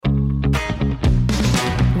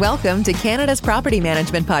Welcome to Canada's Property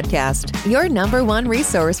Management Podcast, your number one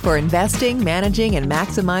resource for investing, managing, and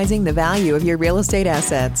maximizing the value of your real estate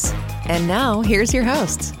assets. And now, here's your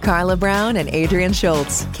hosts, Carla Brown and Adrian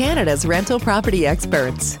Schultz, Canada's rental property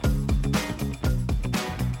experts.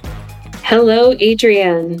 Hello,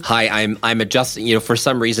 Adrian. Hi, I'm adjusting. For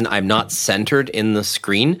some reason, I'm not centered in the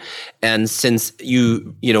screen. And since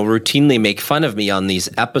you routinely make fun of me on these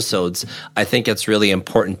episodes, I think it's really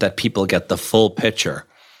important that people get the full picture.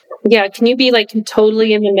 Yeah, can you be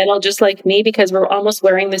totally in the middle, just like me, because we're almost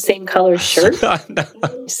wearing the same color shirt?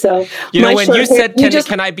 So, when you said,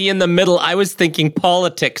 can I be in the middle, I was thinking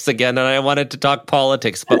politics again, and I wanted to talk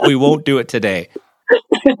politics, but we won't do it today.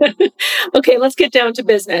 Okay, let's get down to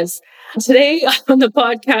business. Today on the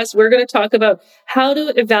podcast, we're going to talk about how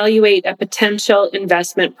to evaluate a potential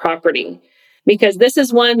investment property. Because this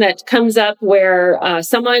is one that comes up where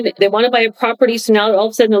they want to buy a property, so now all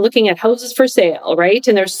of a sudden they're looking at houses for sale, right?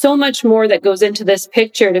 And there's so much more that goes into this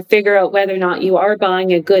picture to figure out whether or not you are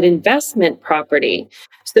buying a good investment property.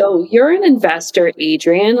 So you're an investor,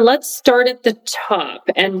 Adrian. Let's start at the top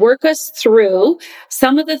and work us through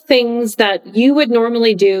some of the things that you would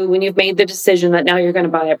normally do when you've made the decision that now you're going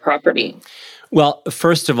to buy a property. Well,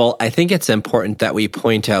 first of all, I think it's important that we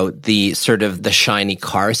point out the shiny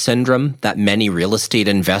car syndrome that many real estate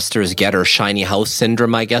investors get, or shiny house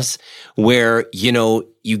syndrome, I guess, where,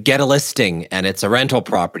 you get a listing and it's a rental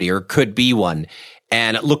property or could be one,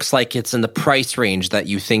 and it looks like it's in the price range that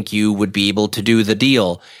you think you would be able to do the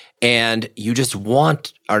deal, and you just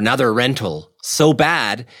want another rental so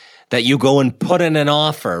bad that you go and put in an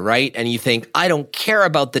offer, right? And you think, I don't care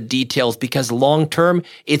about the details because long-term,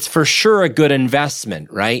 it's for sure a good investment,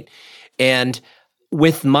 right? And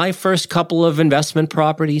with my first couple of investment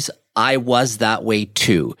properties, I was that way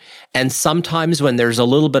too. And sometimes when there's a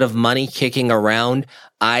little bit of money kicking around,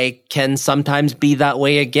 I can sometimes be that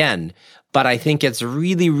way again. But I think it's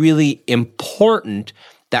really, really important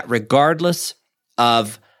that regardless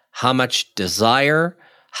of how much desire,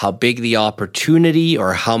 how big the opportunity,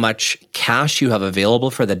 or how much cash you have available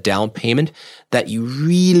for the down payment, that you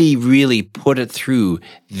really, really put it through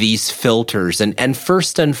these filters. And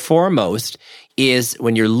first and foremost is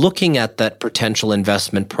when you're looking at that potential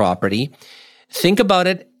investment property, think about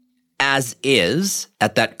it as is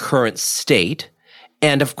at that current state.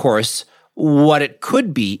 And of course, what it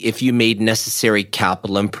could be if you made necessary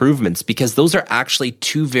capital improvements, because those are actually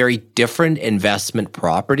two very different investment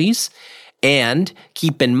properties. And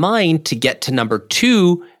keep in mind, to get to number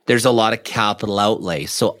two, there's a lot of capital outlay.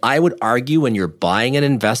 So I would argue when you're buying an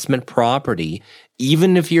investment property,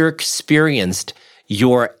 even if you're experienced,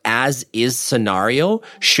 your as-is scenario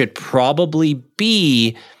should probably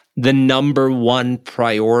be the number one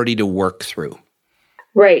priority to work through.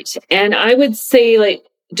 Right. And I would say,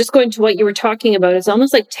 just going to what you were talking about, it's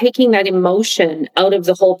almost like taking that emotion out of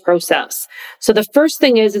the whole process. So the first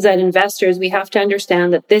thing is that investors, we have to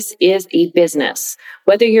understand that this is a business.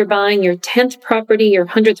 Whether you're buying your 10th property, your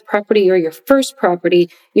 100th property, or your first property,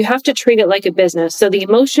 you have to treat it like a business. So the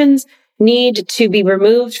emotions need to be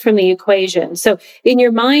removed from the equation. So in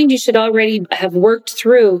your mind, you should already have worked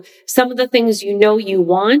through some of the things you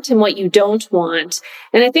want and what you don't want.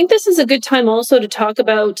 And I think this is a good time also to talk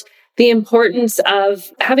about the importance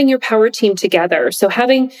of having your power team together. So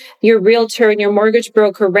having your realtor and your mortgage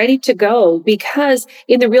broker ready to go, because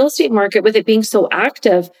in the real estate market, with it being so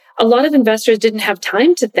active, a lot of investors didn't have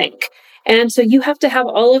time to think. And so you have to have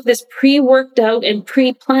all of this pre-worked out and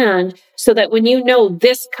pre-planned so that when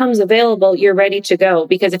this comes available, you're ready to go.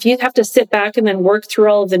 Because if you have to sit back and then work through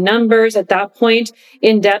all of the numbers at that point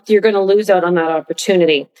in depth, you're going to lose out on that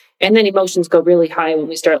opportunity. And then emotions go really high when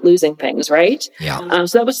we start losing things, right? Yeah.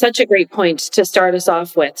 So that was such a great point to start us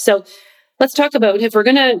off with. So let's talk about if we're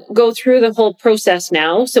going to go through the whole process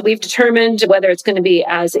now. So we've determined whether it's going to be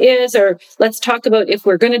as is, or let's talk about if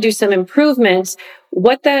we're going to do some improvements,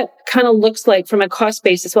 what that kind of looks like from a cost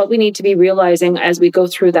basis, what we need to be realizing as we go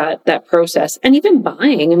through that process. And even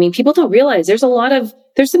buying. I mean, people don't realize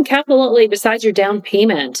there's some capital outlay besides your down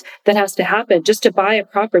payment that has to happen just to buy a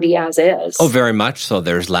property as is. Oh, very much so.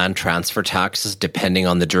 There's land transfer taxes depending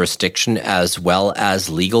on the jurisdiction, as well as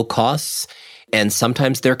legal costs. And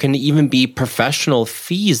sometimes there can even be professional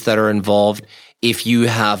fees that are involved if you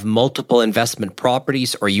have multiple investment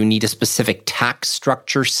properties or you need a specific tax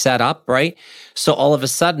structure set up, right? So all of a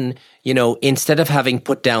sudden, instead of having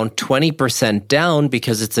put down 20% down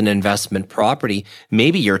because it's an investment property,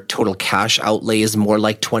 maybe your total cash outlay is more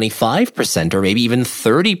like 25% or maybe even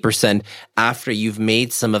 30% after you've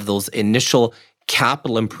made some of those initial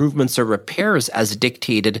capital improvements or repairs as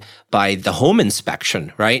dictated by the home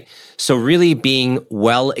inspection, right? So really being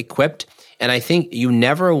well equipped. And I think you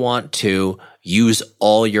never want to use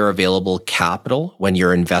all your available capital when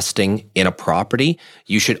you're investing in a property.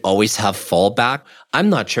 You should always have fallback. I'm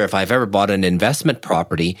not sure if I've ever bought an investment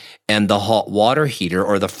property and the hot water heater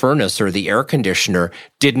or the furnace or the air conditioner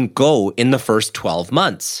didn't go in the first 12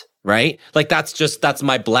 months, right? Like that's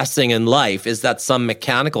my blessing in life, is that some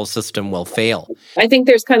mechanical system will fail. I think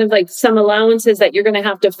there's kind of like some allowances that you're going to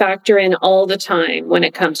have to factor in all the time when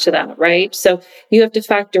it comes to that, right? So you have to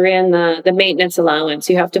factor in the maintenance allowance.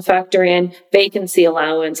 You have to factor in vacancy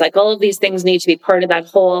allowance. Like all of these things need to be part of that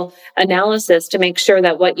whole analysis to make sure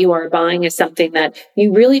that what you are buying is something that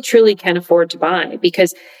you really truly can afford to buy,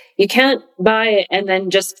 because you can't buy it and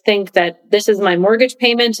then just think that this is my mortgage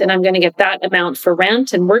payment and I'm going to get that amount for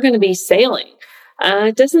rent and we're going to be sailing.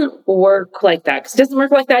 It doesn't work like that, because it doesn't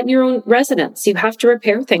work like that in your own residence. You have to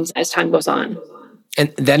repair things as time goes on.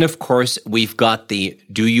 And then, of course, we've got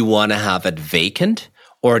do you want to have it vacant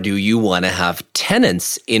or do you want to have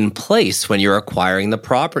tenants in place when you're acquiring the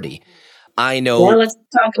property? I know. Well, let's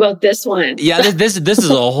talk about this one. Yeah, this is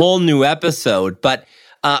a whole new episode. But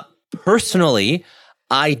personally,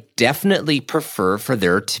 I definitely prefer for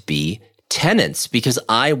there to be tenants, because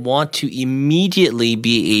I want to immediately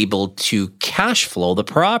be able to cash flow the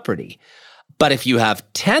property. But if you have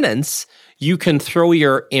tenants, you can throw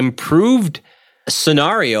your improved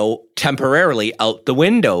scenario temporarily out the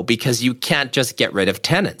window because you can't just get rid of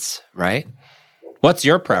tenants, right? What's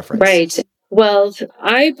your preference? Right. Well,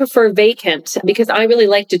 I prefer vacant because I really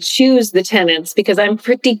like to choose the tenants, because I'm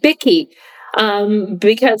pretty picky.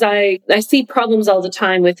 Because I see problems all the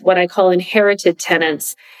time with what I call inherited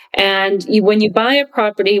tenants. And when you buy a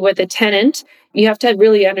property with a tenant, you have to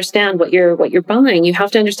really understand what you're buying. You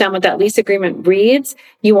have to understand what that lease agreement reads.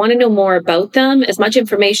 You want to know more about them, as much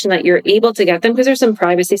information that you're able to get them, because there's some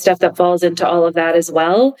privacy stuff that falls into all of that as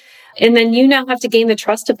well. And then you now have to gain the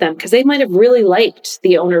trust of them, because they might have really liked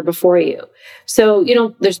the owner before you. So,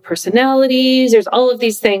 there's personalities, there's all of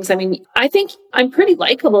these things. I mean, I think I'm pretty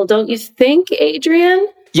likable, don't you think, Adrian?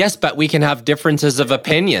 Yes, but we can have differences of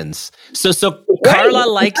opinions. So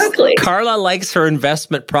Right, Carla likes her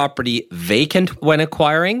investment property vacant when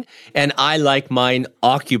acquiring, and I like mine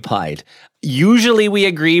occupied. Usually we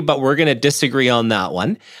agree, but we're going to disagree on that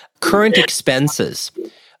one. Current expenses.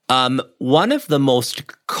 One of the most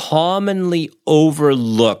commonly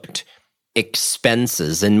overlooked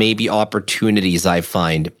expenses and maybe opportunities I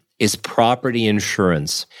find is property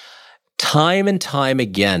insurance. Time and time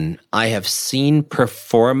again, I have seen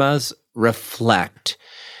performas reflect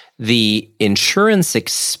the insurance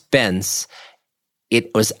expense.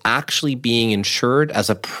 It was actually being insured as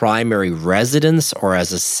a primary residence or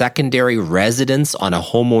as a secondary residence on a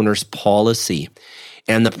homeowner's policy.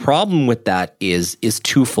 And the problem with that is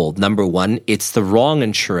twofold. Number one, it's the wrong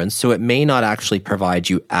insurance, so it may not actually provide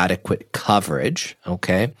you adequate coverage,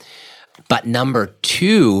 okay? But number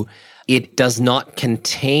two, it does not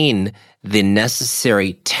contain the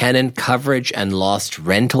necessary tenant coverage and lost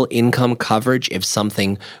rental income coverage if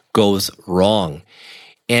something goes wrong.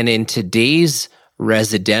 And in today's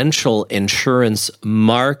residential insurance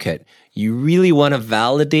market, you really want to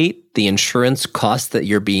validate the insurance costs that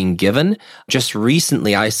you're being given. Just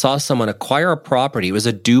recently, I saw someone acquire a property. It was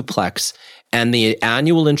a duplex, and the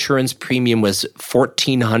annual insurance premium was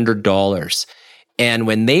 $1,400. And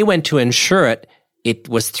when they went to insure it, it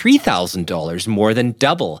was $3,000, more than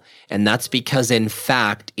double. And that's because, in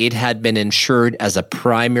fact, it had been insured as a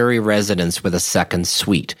primary residence with a second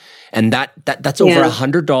suite. And that's over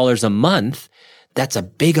 $100 a month. That's a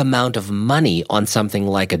big amount of money on something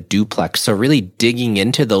like a duplex. So really digging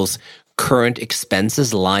into those current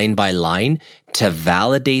expenses line by line to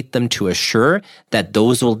validate them, to assure that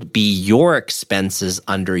those will be your expenses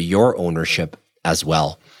under your ownership as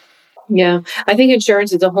well. Yeah, I think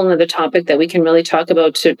insurance is a whole other topic that we can really talk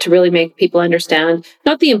about to really make people understand,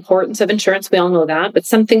 not the importance of insurance, we all know that, but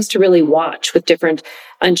some things to really watch with different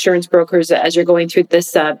insurance brokers as you're going through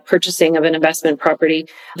this purchasing of an investment property.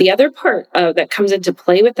 The other part that comes into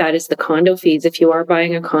play with that is the condo fees. If you are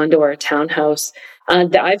buying a condo or a townhouse,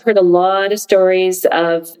 I've heard a lot of stories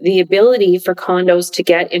of the ability for condos to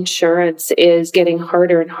get insurance is getting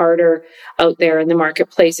harder and harder out there in the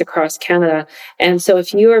marketplace across Canada. And so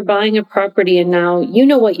if you are buying a property and now you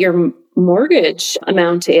know what your mortgage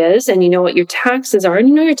amount is and you know what your taxes are, and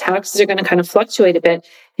you know your taxes are going to kind of fluctuate a bit,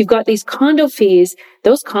 you've got these condo fees.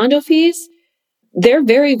 Those condo fees, they're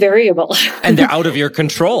very variable. And they're out of your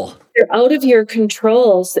control. You're out of your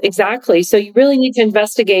controls. Exactly. So you really need to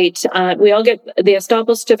investigate. We all get the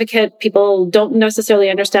estoppel certificate. People don't necessarily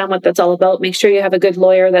understand what that's all about. Make sure you have a good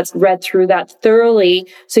lawyer that's read through that thoroughly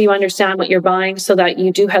so you understand what you're buying so that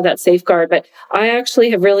you do have that safeguard. But I actually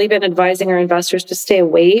have really been advising our investors to stay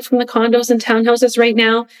away from the condos and townhouses right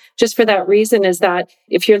now. Just for that reason is that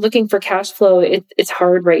if you're looking for cash flow, it's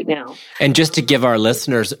hard right now. And just to give our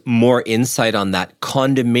listeners more insight on that,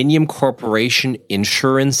 condominium corporation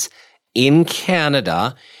insurance in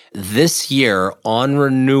Canada this year on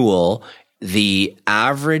renewal, the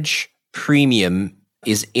average premium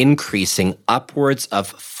is increasing upwards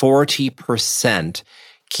of 40%.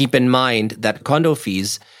 Keep in mind that condo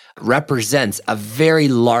fees represents a very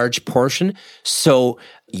large portion. So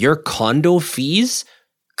your condo fees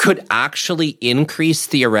could actually increase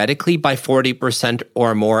theoretically by 40%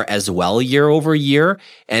 or more as well year over year.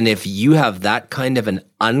 And if you have that kind of an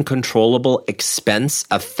uncontrollable expense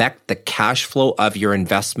affect the cash flow of your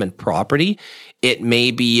investment property, it may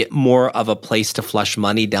be more of a place to flush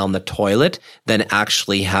money down the toilet than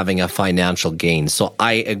actually having a financial gain. So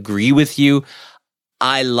I agree with you.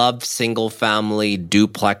 I love single family,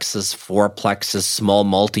 duplexes, fourplexes, small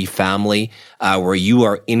multifamily, where you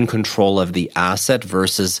are in control of the asset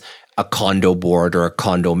versus a condo board or a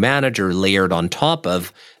condo manager layered on top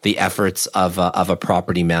of the efforts of a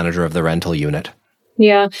property manager of the rental unit.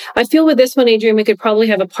 Yeah, I feel with this one, Adrian, we could probably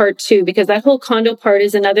have a part 2 because that whole condo part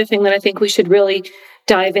is another thing that I think we should really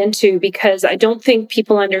dive into because I don't think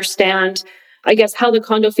people understand I guess how the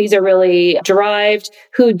condo fees are really derived,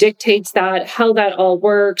 who dictates that, how that all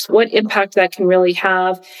works, what impact that can really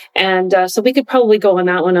have. And so we could probably go on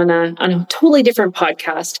that one on a totally different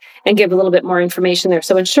podcast and give a little bit more information there.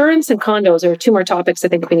 So insurance and condos are 2 more topics I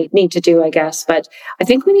think we need to do, I guess. But I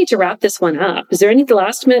think we need to wrap this one up. Is there any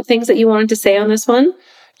last minute things that you wanted to say on this one?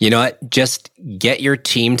 You know what? Just get your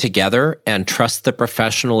team together and trust the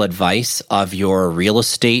professional advice of your real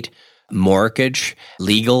estate, mortgage,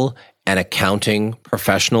 legal, and accounting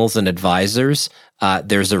professionals and advisors.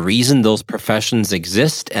 There's a reason those professions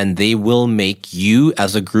exist, and they will make you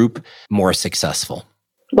as a group more successful.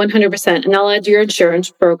 100%. And I'll add your insurance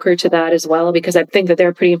broker to that as well, because I think that they're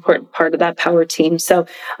a pretty important part of that power team. So,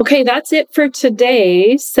 okay, that's it for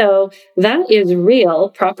today. So that is Real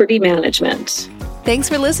Property Management. Thanks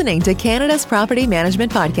for listening to Canada's Property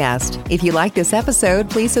Management Podcast. If you like this episode,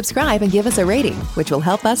 please subscribe and give us a rating, which will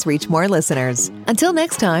help us reach more listeners. Until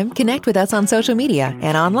next time, connect with us on social media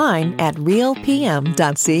and online at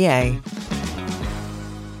realpm.ca.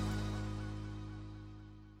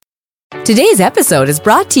 Today's episode is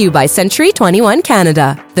brought to you by Century 21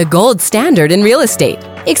 Canada, the gold standard in real estate.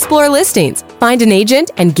 Explore listings, find an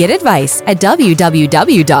agent, and get advice at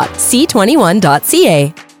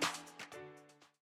www.c21.ca.